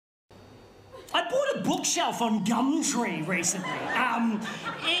I bought a bookshelf on Gumtree recently.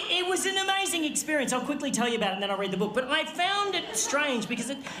 It was an amazing experience. I'll quickly tell you about it and then I'll read the book. But I found it strange because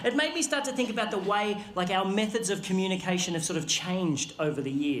it made me start to think about the way, like, our methods of communication have sort of changed over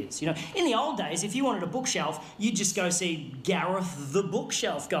the years. You know, in the old days, if you wanted a bookshelf, you'd just go see Gareth the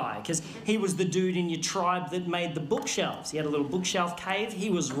bookshelf guy, because he was the dude in your tribe that made the bookshelves. He had a little bookshelf cave. He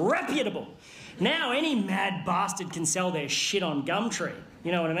was reputable. Now, any mad bastard can sell their shit on Gumtree.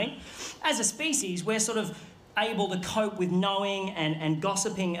 You know what I mean? As a species, we're sort of able to cope with knowing and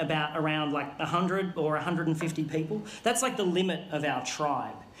gossiping about around like 100 or 150 people. That's like the limit of our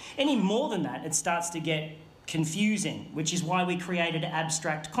tribe. Any more than that, it starts to get confusing, which is why we created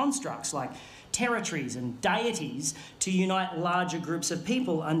abstract constructs like territories and deities to unite larger groups of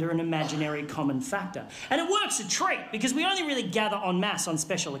people under an imaginary common factor. And it works a treat because we only really gather en masse on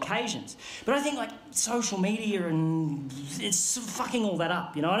special occasions. But I think like social media and it's fucking all that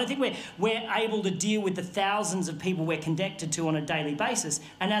up, you know? I don't think we're able to deal with the thousands of people we're connected to on a daily basis,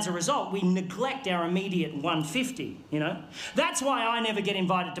 and as a result, we neglect our immediate 150, you know? That's why I never get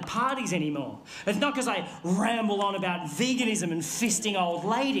invited to parties anymore. It's not because I ramble on about veganism and fisting old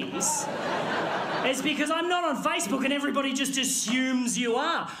ladies. It's because I'm not on Facebook and everybody just assumes you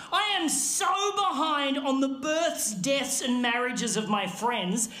are. I am so behind on the births, deaths and marriages of my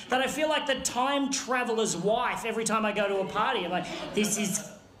friends that I feel like the time traveller's wife every time I go to a party. I'm like, this is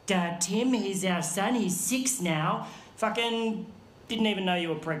Tim, he's our son, he's 6 now. Fucking didn't even know you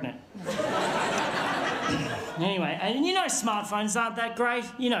were pregnant. Anyway, and you know smartphones aren't that great.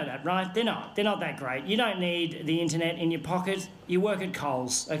 You know that, right? They're not that great. You don't need the internet in your pocket. You work at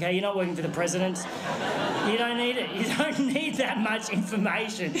Coles, okay? You're not working for the president. You don't need it. You don't need that much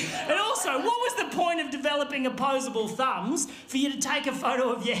information. And also, what was the point of developing opposable thumbs for you to take a photo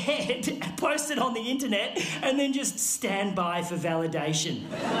of your head and post it on the internet and then just stand by for validation?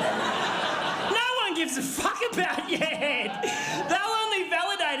 No one gives a fuck about your head. They'll only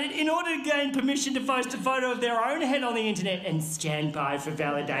validate it in order to gain permission to post a photo of their own head on the internet and stand by for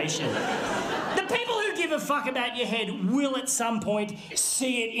validation. The people who give a fuck about your head will at some point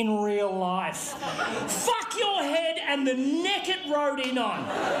see it in real life. Fuck your head and the neck it rode in on.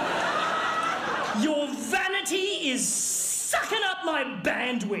 Your vanity is sucking up my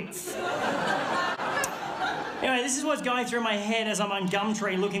bandwidth. Anyway, this is what's going through my head as I'm on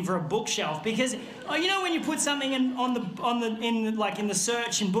Gumtree looking for a bookshelf, because you know when you put something in the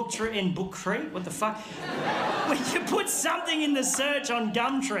search in Booktree, what the fuck? When you put something in the search on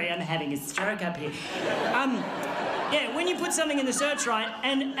Gumtree, I'm having a stroke up here. Yeah, when you put something in the search, right,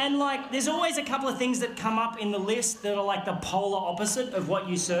 and like, there's always a couple of things that come up in the list that are like the polar opposite of what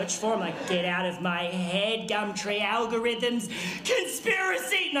you search for. I'm like, get out of my head, Gumtree algorithms,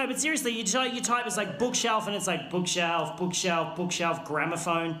 conspiracy. No, but seriously, you type, it's like bookshelf, and it's like bookshelf, bookshelf, bookshelf,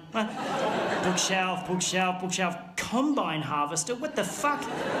 gramophone. Bookshelf, bookshelf, bookshelf, combine harvester, what the fuck?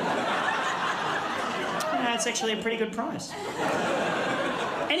 That's actually a pretty good price.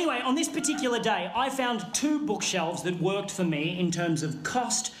 Anyway, on this particular day, I found 2 bookshelves that worked for me in terms of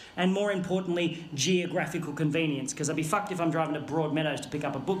cost and, more importantly, geographical convenience, because I'd be fucked if I'm driving to Broadmeadows to pick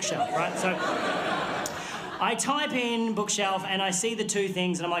up a bookshelf, right? So I type in bookshelf and I see the 2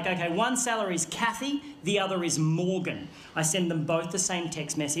 things and I'm like, okay, one seller is Kathy, the other is Morgan. I send them both the same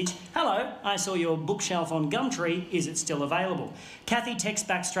text message. Hello, I saw your bookshelf on Gumtree. Is it still available? Kathy texts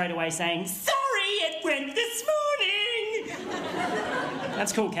back straight away saying, sorry, it went this morning.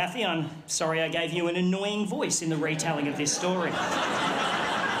 That's cool, Kathy. I'm sorry I gave you an annoying voice in the retelling of this story.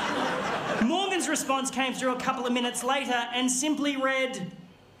 Morgan's response came through a couple of minutes later and simply read,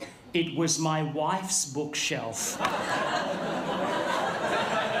 it was my wife's bookshelf. How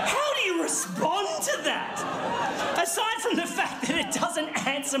do you respond to that? Aside from the fact that it doesn't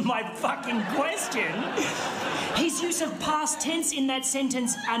answer my fucking question, his use of past tense in that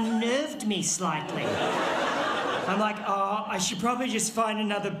sentence unnerved me slightly. I'm like, oh, I should probably just find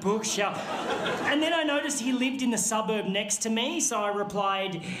another bookshelf. And then I noticed he lived in the suburb next to me, so I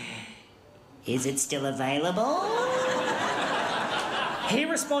replied, is it still available? He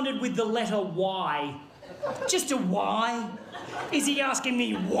responded with the letter Y. Just a Y? Is he asking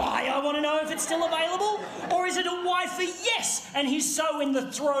me why I want to know if it's still available? Or is it a Y for yes, and he's so in the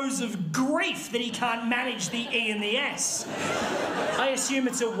throes of grief that he can't manage the E and the S? I assume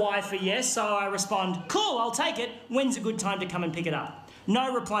it's a Y for yes, so I respond, cool, I'll take it. When's a good time to come and pick it up?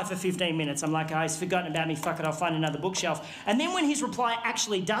 No reply for 15 minutes. I'm like, oh, he's forgotten about me, fuck it, I'll find another bookshelf. And then when his reply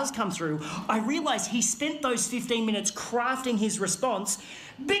actually does come through, I realise he spent those 15 minutes crafting his response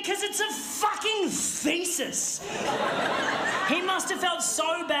because it's a fucking thesis. He must have felt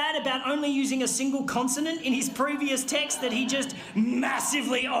so bad about only using a single consonant in his previous text that he just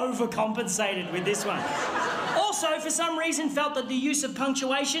massively overcompensated with this one. Also, for some reason, felt that the use of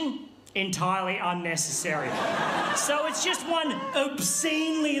punctuation entirely unnecessary. So it's just one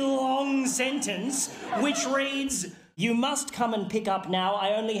obscenely long sentence which reads, "You must come and pick up now.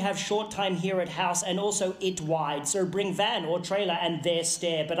 I only have short time here at house and also it wide. So bring van or trailer and there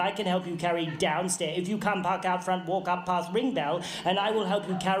stair. But I can help you carry downstairs. If you come park out front, walk up past ring bell and I will help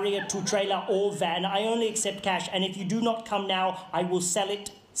you carry it to trailer or van. I only accept cash and if you do not come now, I will sell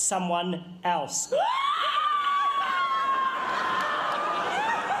it someone else."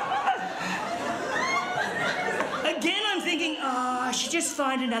 Again, I'm thinking, oh, I should just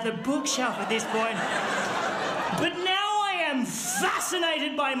find another bookshelf at this point. But now I am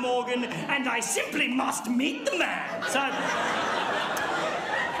fascinated by Morgan and I simply must meet the man. So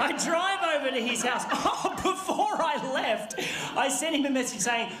I drive over to his house. Oh, before I left, I sent him a message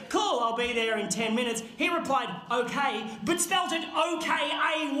saying, "Cool, I'll be there in 10 minutes. He replied, "Okay," but spelt it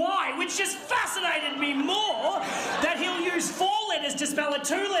O-K-A-Y, which just fascinated me more that he'll use 4 letters to spell a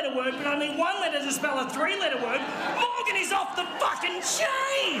 2-letter word, but only 1 letter to spell a 3-letter word. Morgan is off the fucking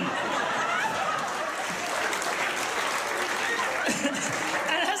chain!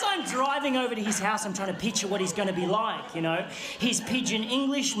 And as I'm driving over to his house, I'm trying to picture what he's going to be like, you know. His pidgin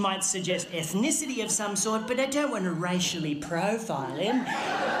English might suggest ethnicity of some sort, but I don't want to racially profile him.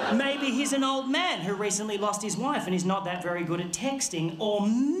 Maybe he's an old man who recently lost his wife and is not that very good at texting. Or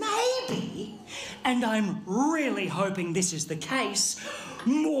maybe, and I'm really hoping this is the case,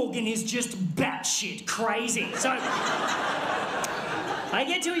 Morgan is just batshit crazy. So I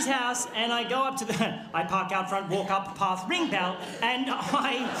get to his house and I go up to the... I park out front, walk up past ring bell, and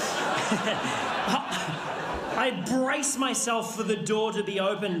I brace myself for the door to be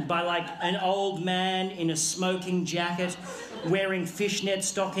opened by, like, an old man in a smoking jacket, wearing fishnet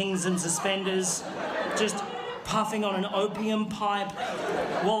stockings and suspenders, just puffing on an opium pipe,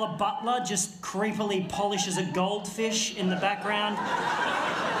 while a butler just creepily polishes a goldfish in the background.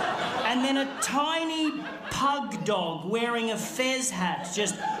 And then a tiny pug dog wearing a fez hat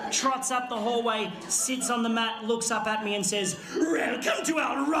just trots up the hallway, sits on the mat, looks up at me and says, "Welcome to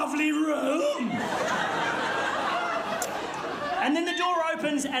our lovely room." And then the door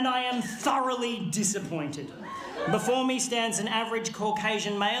opens and I am thoroughly disappointed. Before me stands an average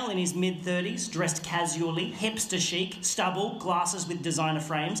Caucasian male in his mid-30s, dressed casually, hipster chic, stubble, glasses with designer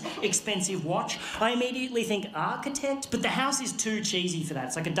frames, expensive watch. I immediately think architect, but the house is too cheesy for that.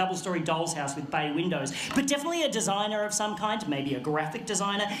 It's like a double-storey doll's house with bay windows. But definitely a designer of some kind, maybe a graphic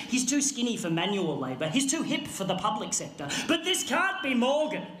designer. He's too skinny for manual labour. He's too hip for the public sector. But this can't be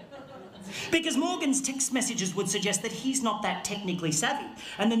Morgan. Because Morgan's text messages would suggest that he's not that technically savvy.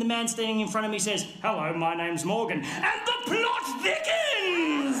 And then the man standing in front of me says, "Hello, my name's Morgan." And the plot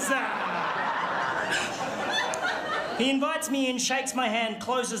thickens! He invites me in, shakes my hand,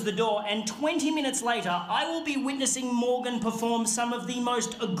 closes the door, and 20 minutes later, I will be witnessing Morgan perform some of the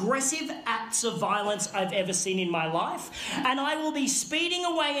most aggressive acts of violence I've ever seen in my life. And I will be speeding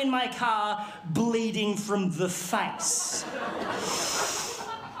away in my car, bleeding from the face.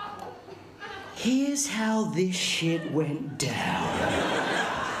 Here's how this shit went down.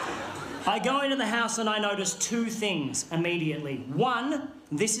 I go into the house and I notice 2 things immediately. One,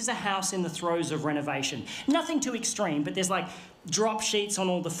 this is a house in the throes of renovation. Nothing too extreme, but there's like drop sheets on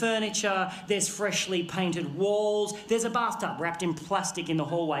all the furniture, there's freshly painted walls, there's a bathtub wrapped in plastic in the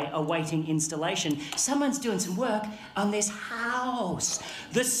hallway awaiting installation. Someone's doing some work on this house.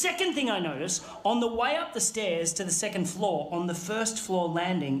 The second thing I notice, on the way up the stairs to the 2nd floor, on the 1st floor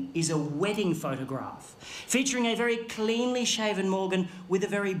landing, is a wedding photograph featuring a very cleanly shaven Morgan with a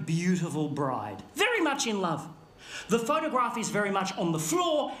very beautiful bride, very much in love. The photograph is very much on the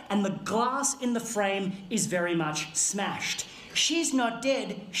floor and the glass in the frame is very much smashed. She's not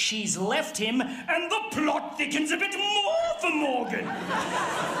dead, she's left him, and the plot thickens a bit more for Morgan.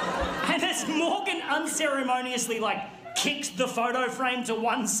 And as Morgan unceremoniously, kicks the photo frame to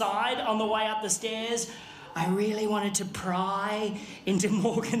one side on the way up the stairs, I really wanted to pry into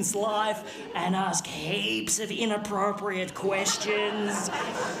Morgan's life and ask heaps of inappropriate questions.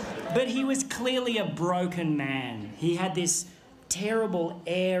 But he was clearly a broken man. He had this terrible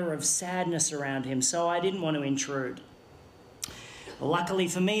air of sadness around him, so I didn't want to intrude. Luckily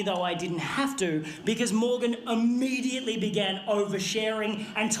for me, though, I didn't have to, because Morgan immediately began oversharing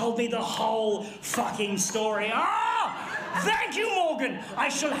and told me the whole fucking story. Thank you, Morgan. I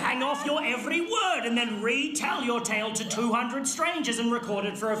shall hang off your every word and then retell your tale to 200 strangers and record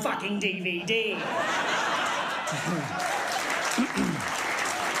it for a fucking DVD.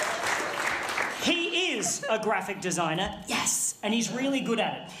 He is a graphic designer, yes, and he's really good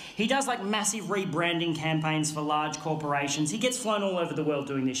at it. He does like massive rebranding campaigns for large corporations. He gets flown all over the world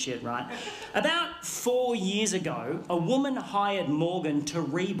doing this shit, right? About 4 years ago, a woman hired Morgan to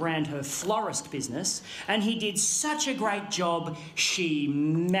rebrand her florist business, and he did such a great job, she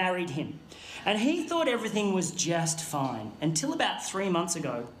married him. And he thought everything was just fine, until about 3 months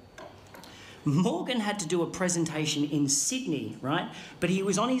ago. Morgan had to do a presentation in Sydney, right? But he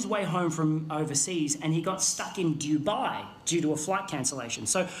was on his way home from overseas and he got stuck in Dubai due to a flight cancellation.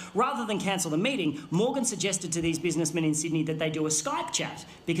 So rather than cancel the meeting, Morgan suggested to these businessmen in Sydney that they do a Skype chat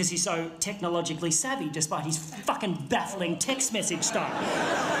because he's so technologically savvy despite his fucking baffling text message style.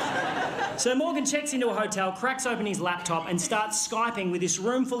 So Morgan checks into a hotel, cracks open his laptop and starts Skyping with this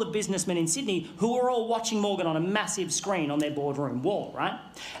room full of businessmen in Sydney who are all watching Morgan on a massive screen on their boardroom wall, right?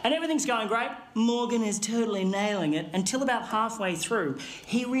 And everything's going great. Morgan is totally nailing it until about halfway through,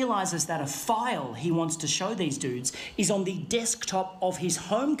 he realises that a file he wants to show these dudes is on the desktop of his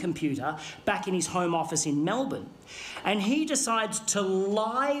home computer back in his home office in Melbourne. And he decides to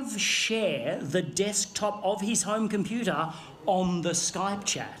live share the desktop of his home computer on the Skype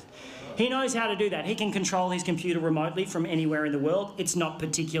chat. He knows how to do that. He can control his computer remotely from anywhere in the world. It's not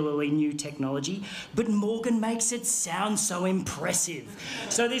particularly new technology, but Morgan makes it sound so impressive.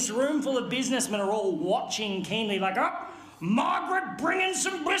 So this room full of businessmen are all watching keenly like, oh, Margaret, bring in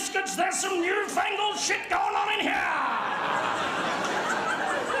some biscuits. There's some newfangled shit going on in here.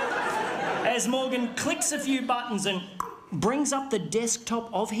 As Morgan clicks a few buttons and brings up the desktop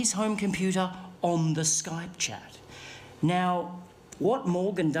of his home computer on the Skype chat. Now, what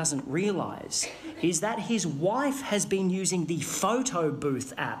Morgan doesn't realise is that his wife has been using the photo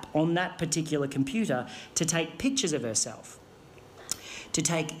booth app on that particular computer to take pictures of herself. To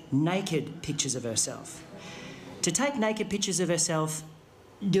take naked pictures of herself. To take naked pictures of herself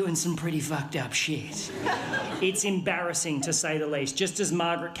doing some pretty fucked up shit. It's embarrassing to say the least. Just as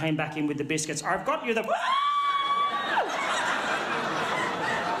Margaret came back in with the biscuits, I've got you the...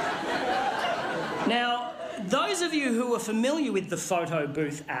 Now, those of you who are familiar with the photo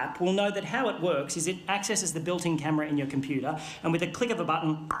booth app will know that how it works is it accesses the built-in camera in your computer and with a click of a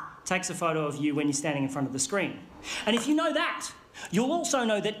button takes a photo of you when you're standing in front of the screen. And if you know that, you'll also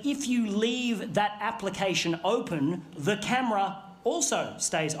know that if you leave that application open, the camera also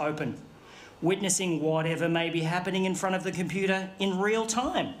stays open, witnessing whatever may be happening in front of the computer in real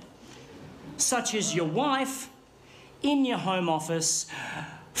time, such as your wife in your home office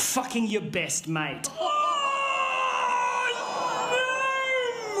fucking your best mate.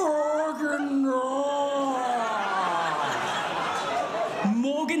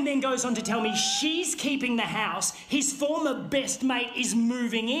 Morgan then goes on to tell me she's keeping the house, his former best mate is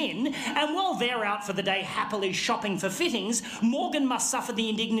moving in, and while they're out for the day happily shopping for fittings, Morgan must suffer the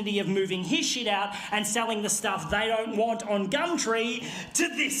indignity of moving his shit out and selling the stuff they don't want on Gumtree to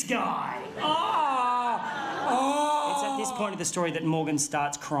this guy. It's at this point of the story that Morgan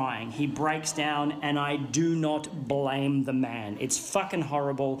starts crying. He breaks down, and I do not blame the man. It's fucking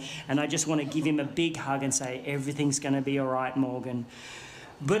horrible, and I just want to give him a big hug and say, everything's going to be all right, Morgan.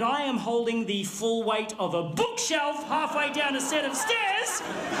 But I am holding the full weight of a bookshelf halfway down a set of stairs,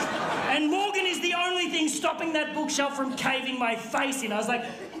 and Morgan is the only thing stopping that bookshelf from caving my face in. I was like,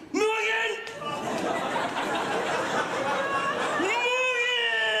 Morgan!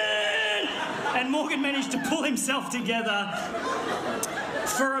 And Morgan managed to pull himself together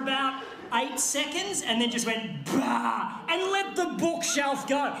for about 8 seconds and then just went bah and let the bookshelf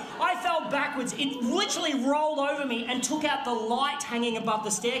go. I fell backwards. It literally rolled over me and took out the light hanging above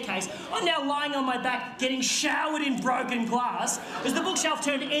the staircase. I'm now lying on my back getting showered in broken glass. As the bookshelf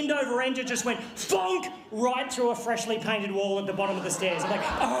turned end over end, it just went thonk right through a freshly painted wall at the bottom of the stairs. I'm like,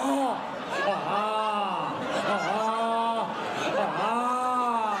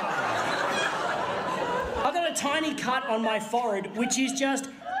 I've got a tiny cut on my forehead, which is just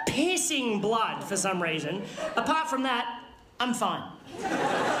pissing blood for some reason. Apart from that, I'm fine.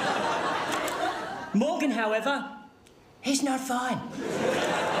 Morgan, however, he's not fine.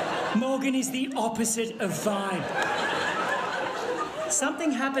 Morgan is the opposite of fine.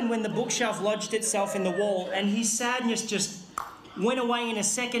 Something happened when the bookshelf lodged itself in the wall and his sadness just went away in a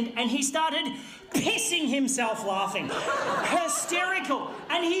second and he started pissing himself laughing. Hysterical.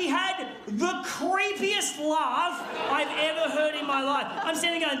 And he had the creepiest laugh I've ever heard in my life. I'm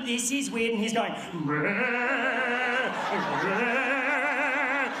standing going, this is weird, and he's going,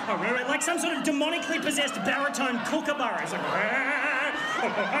 like some sort of demonically possessed baritone kookaburra. It's like...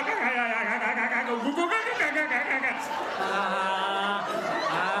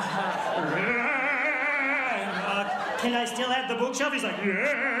 Can I still have the bookshelf? He's like,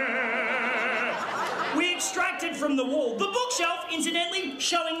 yeah. We extracted from the wall. The bookshelf, incidentally,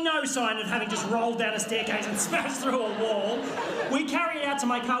 showing no sign of having just rolled down a staircase and smashed through a wall. We carried it out to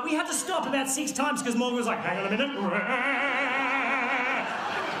my car. We had to stop about 6 times because Morgan was like, hang on a minute.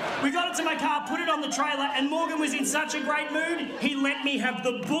 We got it to my car, put it on the trailer, and Morgan was in such a great mood, he let me have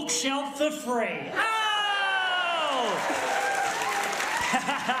the bookshelf for free. Oh!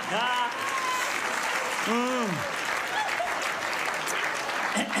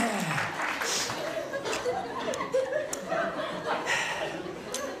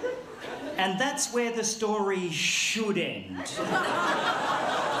 And that's where the story should end.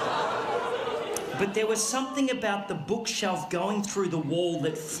 But there was something about the bookshelf going through the wall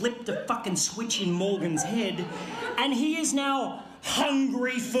that flipped a fucking switch in Morgan's head, and he is now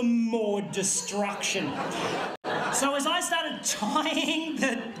hungry for more destruction. So as I started tying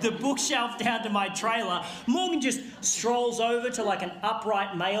the bookshelf down to my trailer, Morgan just strolls over to like an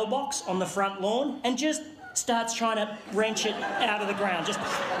upright mailbox on the front lawn and just starts trying to wrench it out of the ground, just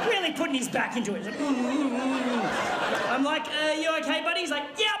really putting his back into it. I'm like, you okay, buddy? He's like,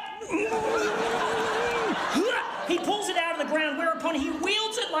 yep. He pulls it out of the ground, whereupon he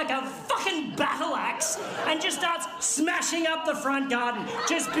wields it like a fucking battle axe and just starts smashing up the front garden,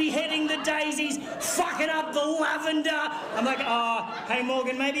 just beheading the daisies, fucking up the lavender. I'm like, oh, hey,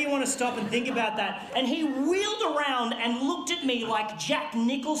 Morgan, maybe you want to stop and think about that. And he wheeled around and looked at me like Jack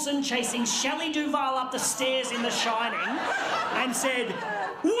Nicholson chasing Shelley Duvall up the stairs in The Shining and said,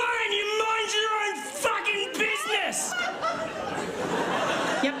 why don't you mind your own fucking business?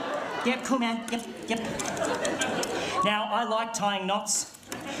 Yep, cool, man. Yep. Now, I like tying knots.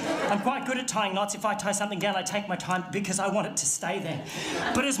 I'm quite good at tying knots. If I tie something down, I take my time because I want it to stay there.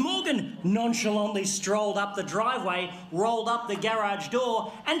 But as Morgan nonchalantly strolled up the driveway, rolled up the garage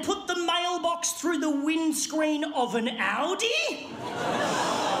door, and put the mailbox through the windscreen of an Audi,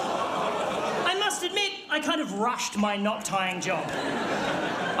 I must admit, I kind of rushed my knot tying job.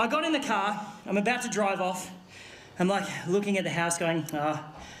 I got in the car, I'm about to drive off. I'm like looking at the house going, oh,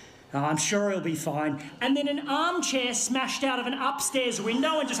 I'm sure he'll be fine. And then an armchair smashed out of an upstairs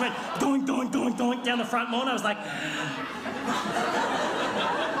window and just went doink, doink, doink, doink down the front lawn. I was like,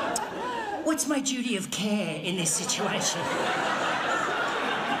 what's my duty of care in this situation?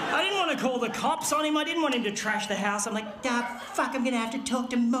 I didn't want to call the cops on him. I didn't want him to trash the house. I'm like, fuck, I'm going to have to talk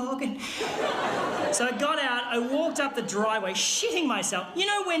to Morgan. So I got out, I walked up the driveway, shitting myself. You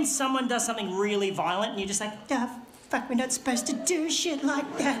know when someone does something really violent and you're just like, fuck, we're not supposed to do shit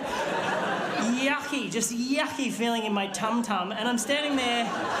like that. Yucky, just yucky feeling in my tum-tum. And I'm standing there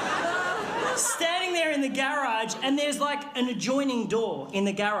in the garage, and there's like an adjoining door in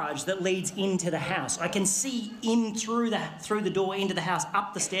the garage that leads into the house. I can see in through the door into the house,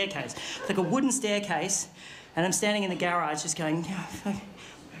 up the staircase. It's like a wooden staircase, and I'm standing in the garage just going,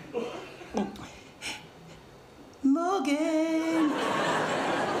 Morgan!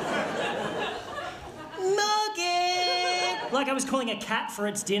 Like I was calling a cat for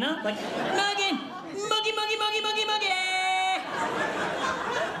its dinner. Like, Morgan! Moggy, moggy, moggy, moggy, moggy!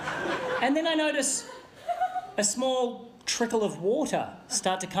 And then I notice a small trickle of water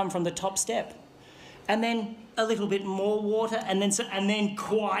start to come from the top step. And then a little bit more water, and then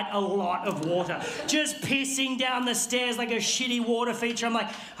quite a lot of water. Just pissing down the stairs like a shitty water feature. I'm like,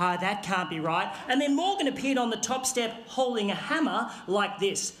 that can't be right. And then Morgan appeared on the top step holding a hammer like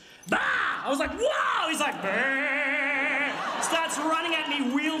this. Bah! I was like, whoa! He's like, bah! Starts running at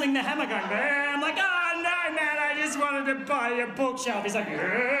me, wielding the hammer, going, bah! I'm like, oh no, man, I just wanted to buy your bookshelf. He's like,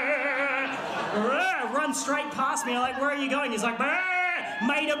 runs straight past me. I'm like, where are you going? He's like, bah!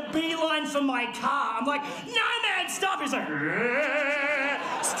 Made a beeline for my car. I'm like, no, man, stop. He's like,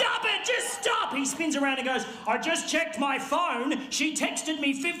 stop it, just stop. He spins around and goes, I just checked my phone. She texted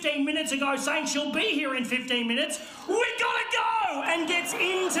me 15 minutes ago saying she'll be here in 15 minutes. We gotta go! And gets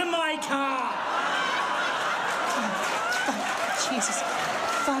into my car. Oh, Jesus,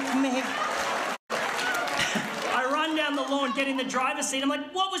 fuck me. Down the lawn, get in the driver's seat. I'm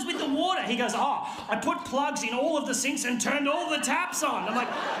like, what was with the water? He goes, I put plugs in all of the sinks and turned all the taps on. I'm like,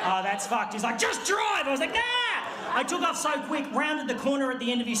 that's fucked. He's like, just drive. I was like, nah. I took off so quick, rounded the corner at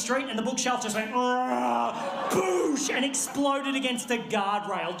the end of his street, and the bookshelf just went, boosh, and exploded against the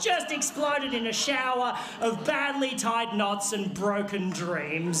guardrail. Just exploded in a shower of badly tied knots and broken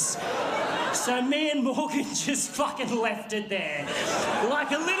dreams. So me and Morgan just fucking left it there.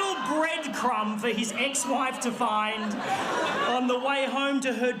 Like a little breadcrumb breadcrumb for his ex-wife to find on the way home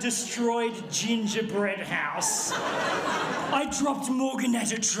to her destroyed gingerbread house. I dropped Morgan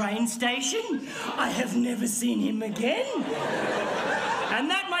at a train station. I have never seen him again. And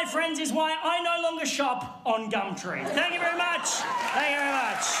that, my friends, is why I no longer shop on Gumtree. Thank you very much. Thank you very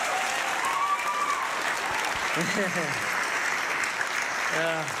much.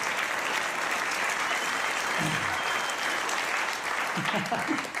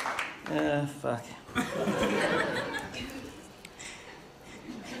 Fuck.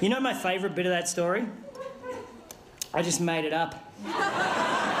 You know my favourite bit of that story? I just made it up.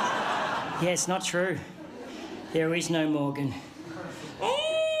 Yeah, it's not true. There is no Morgan.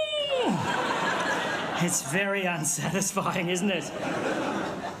 It's very unsatisfying, isn't it?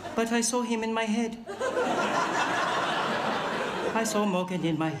 But I saw him in my head. I saw Morgan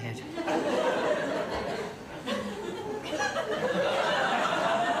in my head.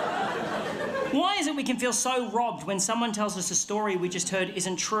 Why is it we can feel so robbed when someone tells us a story we just heard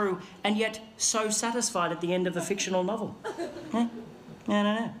isn't true, and yet so satisfied at the end of a fictional novel? Huh? I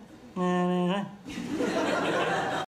don't know.